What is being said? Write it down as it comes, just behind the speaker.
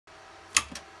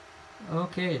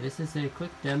Okay, this is a quick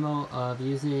demo of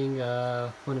using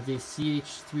one of these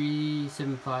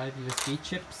CH375 USB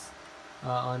chips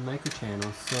on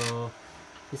Microchannel. So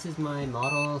this is my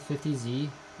Model 50Z.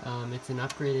 It's an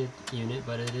upgraded unit,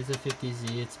 but it is a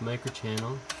 50Z. It's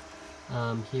Microchannel.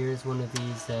 Here's one of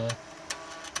these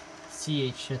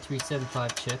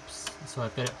CH375 chips. So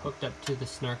I've got it hooked up to the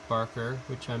Snark Barker,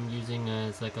 which I'm using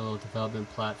as like a little development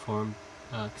platform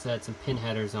because I had some pin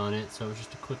headers on it, so it was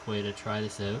just a quick way to try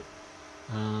this out.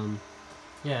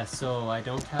 Yeah, so I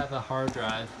don't have a hard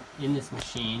drive in this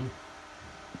machine,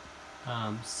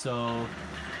 so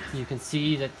you can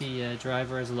see that the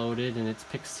driver is loaded and it's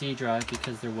picked C drive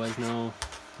because there is no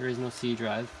C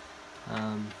drive.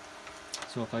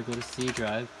 So if I go to C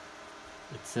drive,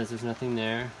 it says there's nothing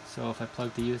there. So if I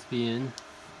plug the USB in,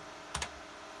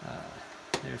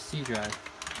 there's C drive.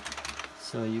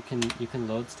 So you can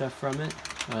load stuff from it.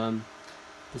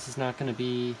 This is not going to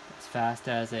be as fast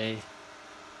as as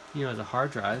a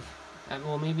hard drive.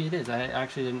 Well, maybe it is. I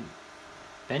actually didn't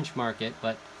benchmark it,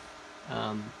 but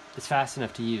it's fast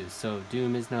enough to use. So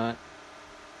Doom is not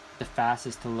the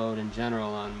fastest to load in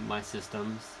general on my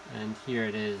systems, and here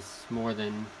it is more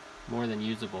than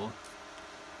usable.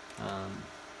 So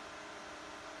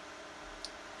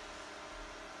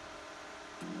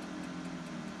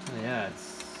yeah,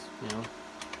 it's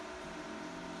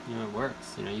it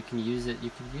works. You can use it. You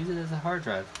can use it as a hard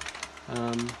drive.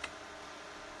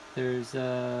 There's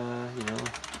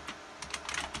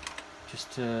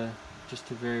just to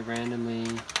very randomly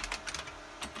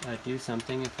do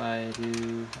something. If I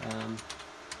do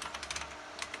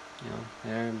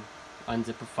there,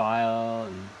 unzip a file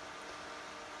and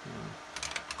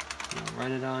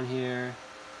run it on here.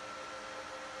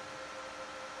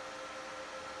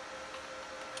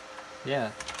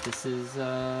 Yeah, this is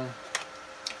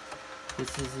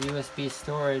USB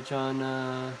storage on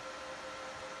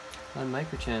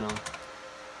Microchannel,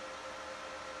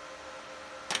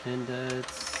 and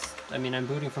I'm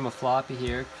booting from a floppy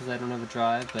here because I don't have a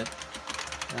drive, but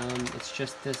it's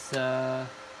just this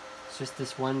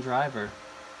one driver,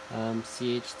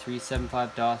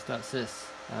 CH375DOS.sys,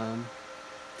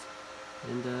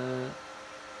 and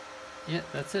yeah,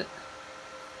 that's it.